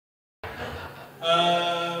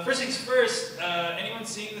First things first, anyone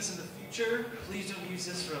seeing this in the future, please don't use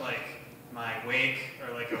this for like my wake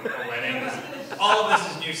or like a wedding. All of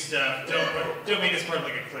this is new stuff. Don't make this part of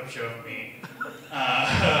like a clip show of me.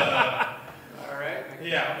 All right.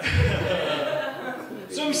 Yeah.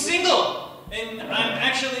 So I'm single, and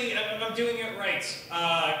I'm doing it right.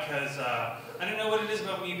 Cause I don't know what it is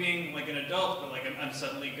about me being like an adult, but like I'm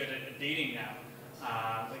suddenly good at dating now.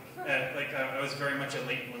 I was very much a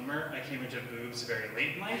late bloomer. I came into boobs very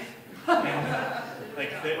late in life, and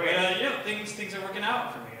things are working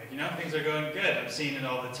out for me. You know, things are going good. I'm seeing it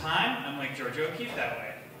all the time. I'm like Georgia O'Keeffe that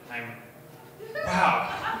way.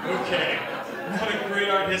 Wow. Okay. Not a great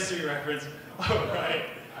art history reference. All right.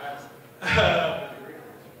 I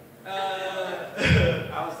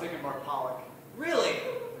was thinking more Pollock. Really?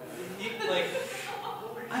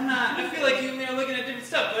 I'm not. I feel like you and me are looking at different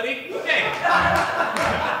stuff, buddy. Okay.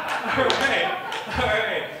 All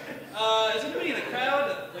right. Is anybody in the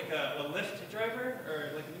crowd like a Lyft driver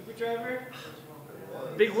or like an Uber driver?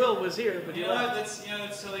 Big Will was here, but you he know left. that's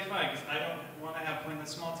totally fine because I don't want to have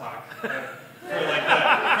pointless small talk for the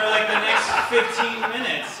next 15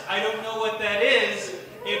 minutes. I don't know what that is.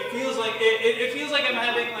 It feels like I'm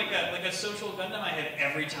having like a social gun to my head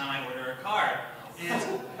every time I order a car.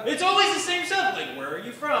 And it's always the same stuff. Like, where are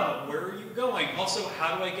you from? Where are you going? Also,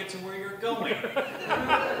 how do I get to where you're going?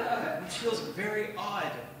 Which feels very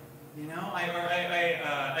odd. You know, I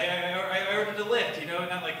ordered a Lyft. You know,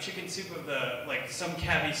 not like chicken soup of the like some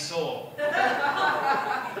cabbie soul.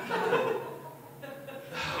 Yeah,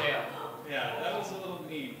 that was a little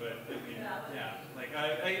mean, but I mean, yeah. Like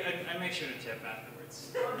I make sure to tip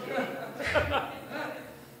afterwards.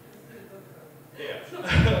 Yeah,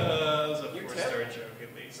 that was a 4-star joke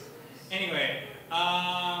at least. Anyway,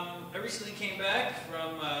 I recently came back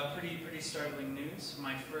from pretty startling news.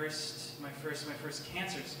 My first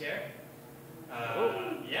cancer scare.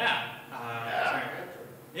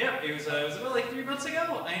 It was about like 3 months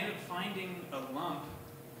ago. I ended up finding a lump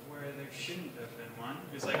where there shouldn't have been one.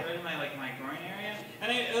 It was like right in my groin area. And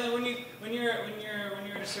when you're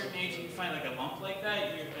at a certain age and you find like a lump like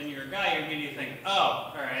that, and you're a guy, you immediately think,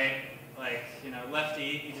 oh, all right. Like, you know,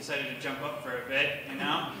 lefty, he decided to jump up for a bit, you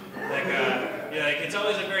know? Like it's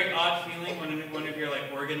always a very odd feeling when one of your,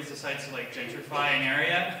 like, organs decides to, like, gentrify an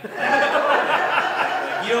area.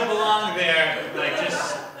 Like, you don't belong there. Like,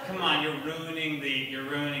 just, come on, you're ruining the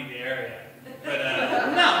area. But,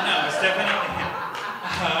 no,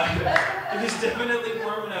 it's definitely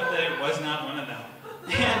warm enough that it was not one of them.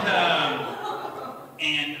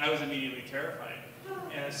 And I was immediately terrified.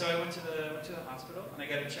 So I went to the hospital and I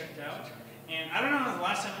got it checked out. And I don't know when the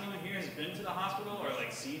last time anyone here has been to the hospital or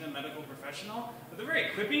like seen a medical professional, but they're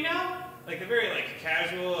very quippy now. Like they're very like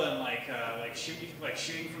casual and like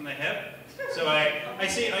shooting from the hip. So I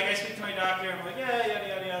speak to my doctor and I'm like yada yada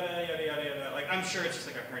yada yada yada yada yada. Like I'm sure it's just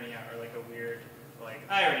like a hernia or like a weird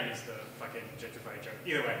I already used the fucking gentrified joke.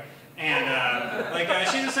 Either way. And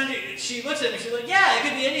she looks at me, she's like, yeah, it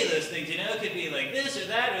could be any of those things, you know, it could be like this or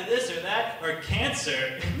that, or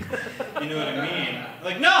cancer. You know what I mean?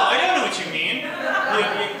 Like, no, I don't know what you mean.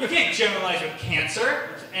 You can't generalize with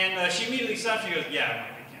cancer. And she immediately stops and goes, yeah, it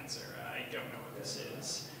might be cancer. I don't know what this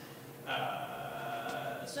is.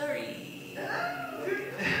 Sorry. Yeah,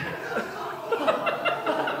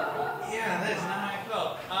 that is not how I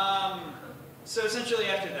felt. So essentially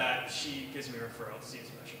after that, she gives me a referral to see a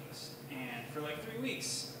specialist. And for like 3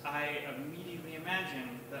 weeks, I immediately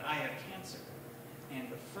imagine that I have cancer. And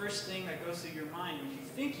the first thing that goes through your mind when you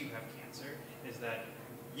think you have cancer is that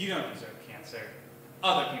you don't deserve cancer.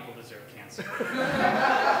 Other people deserve cancer. Like,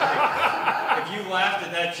 if you laughed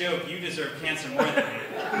at that joke, you deserve cancer more than me.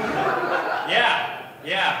 Yeah.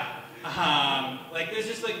 Like there's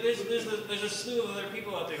just like there's a slew of other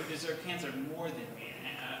people out there who deserve cancer more than me.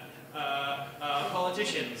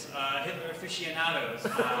 Politicians, Hitler aficionados,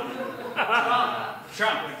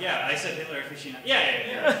 Trump, yeah, I said Hitler aficionados,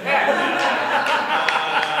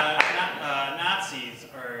 Nazis,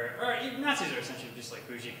 or Nazis are essentially just like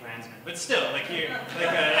bougie Klansmen, but still, that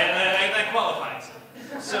qualifies.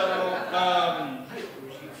 So,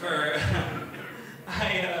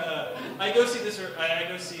 I go see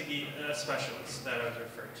the specialist that I was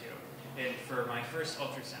referred to, and for my first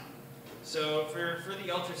ultrasound. So for the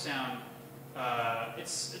ultrasound,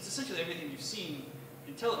 it's essentially everything you've seen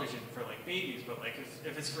in television for like babies, but like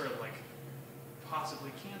if it's for like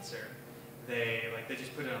possibly cancer, they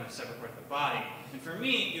just put it on a separate part of the body. And for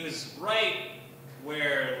me, it was right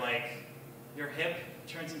where like your hip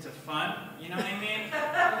turns into fun. You know what I mean?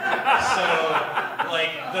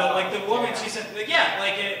 So the woman she said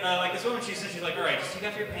this woman she said she's like, all right, just take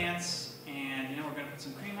off your pants and we're gonna put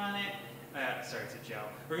some cream on it. sorry, it's a gel.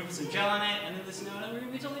 We're gonna put some gel in it, and then the snow, and we're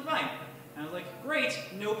gonna be totally fine. And I was like, great,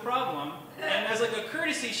 no problem. And as like a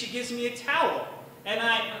courtesy, she gives me a towel, and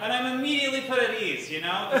I'm immediately put at ease, you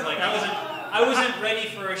know, because like I wasn't ready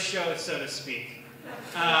for a show, so to speak.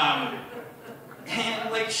 And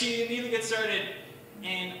like she immediately gets started,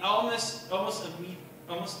 and almost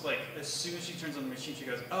like as soon as she turns on the machine, she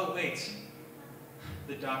goes, "Oh wait,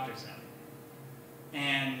 the doctor's in."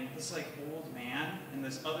 And this like old man and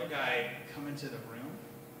this other guy come into the room,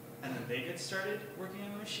 and then they get started working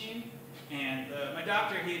on the machine. And my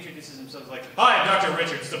doctor, he introduces himself like, "Hi, I'm Dr.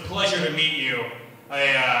 Richards. It's a pleasure to meet you.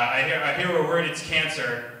 I hear we're worried it's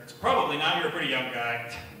cancer. It's probably not. You're a pretty young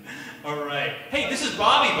guy." All right. Hey, this is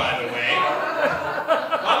Bobby, by the way.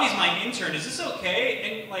 Bobby's my intern. Is this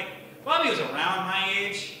okay? And like, Bobby was around my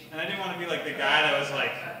age, and I didn't want to be like the guy that was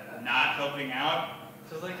like not helping out.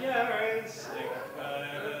 So I was like, yeah, all right.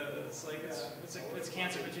 It's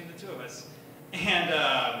cancer between the two of us. And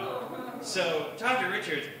so Dr.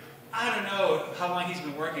 Richards, I don't know how long he's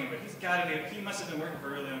been working, but he must have been working for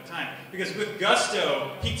a really long time. Because with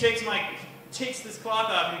gusto, he takes this cloth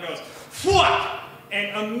off and he goes, "Fuck!"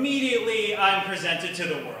 And immediately I'm presented to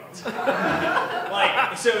the world.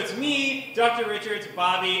 Like, so it's me, Dr. Richards,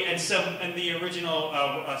 Bobby, and the original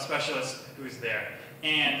specialist who's there.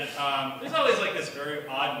 And there's always like this very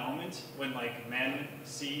odd moment when like men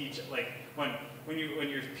see when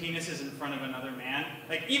your penis is in front of another man.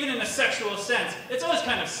 Like even in a sexual sense, it's always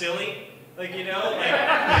kind of silly. Like, you know,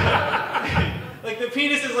 like the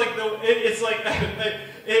penis is like it's like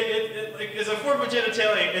as a form of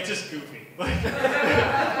genitalia, it's just goofy. Like,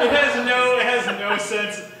 it has no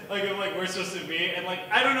sense like of like we're supposed to be, and like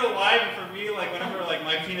I don't know why, but for me, like whenever like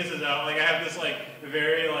my penis is out, like I have this like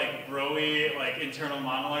very like bro-y like internal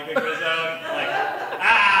monologue that goes out, like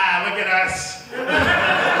look at us,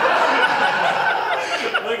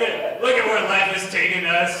 look at where life has taken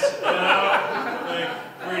us, you know? Like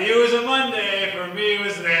for you it was a Monday, for me it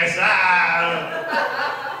was this,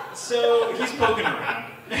 So he's poking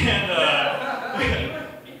around, and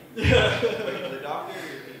The doctor?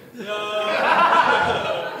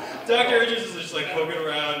 Dr. Richards is just like poking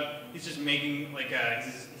around. He's just making like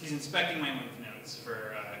he's inspecting my lymph nodes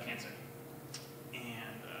for cancer,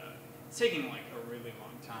 and it's taking like a really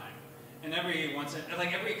long time. And every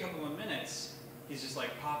couple of minutes, he's just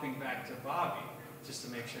like popping back to Bobby just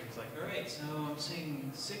to make sure. He's like, "All right, so I'm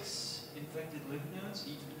seeing 6 infected lymph nodes.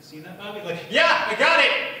 You seen that, Bobby?" Like, "Yeah, I got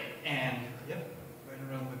it." And yep, right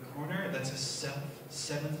around the corner, that's a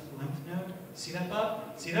 7th lymph node. See that,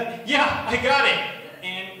 Bob? See that? Yeah, I got it.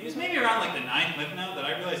 And it was maybe around like the 9th lymph node that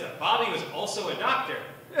I realized that Bobby was also a doctor.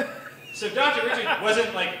 So Dr. Richard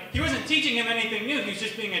he wasn't teaching him anything new. He was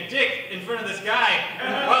just being a dick in front of this guy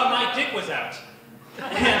while my dick was out.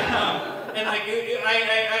 And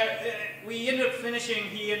we ended up finishing.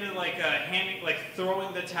 He ended up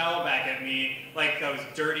throwing the towel back at me like I was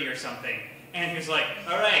dirty or something. And he was like,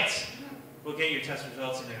 "All right, we'll get your test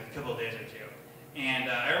results in a couple of days or 2. And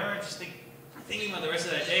I remember just thinking about the rest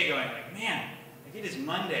of that day, going like, man, like it is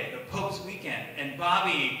Monday, the Pope's weekend, and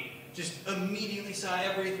Bobby just immediately saw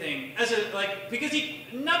everything not because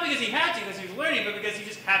he had to, because he was learning, but because he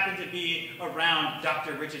just happened to be around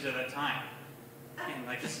Dr. Richards at that time. And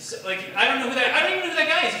I don't even know who that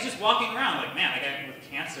guy is. He's just walking around like, man, a guy with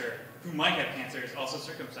cancer who might have cancer is also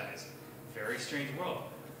circumcised. Very strange world.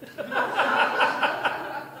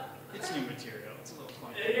 It's new material. It's a little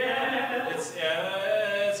funny. Yeah. It's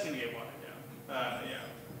gonna get watered down.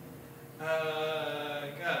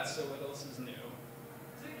 God. So what else is new?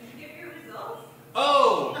 So did you get your results?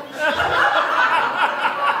 Oh.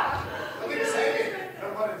 I'm excited.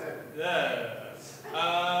 What is it?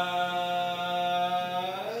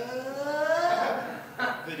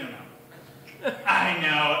 They don't know. I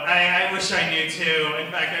know. I wish I knew too.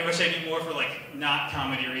 In fact, I wish I knew more for like not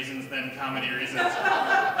comedy reasons than comedy reasons.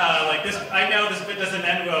 Like this, I know this bit doesn't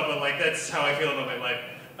end well, but like that's how I feel about my life.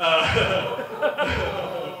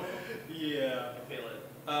 Yeah. I feel it.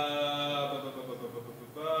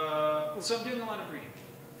 So I'm doing a lot of reading.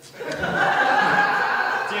 Damn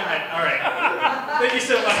it. All right. Thank you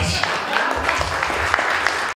so much.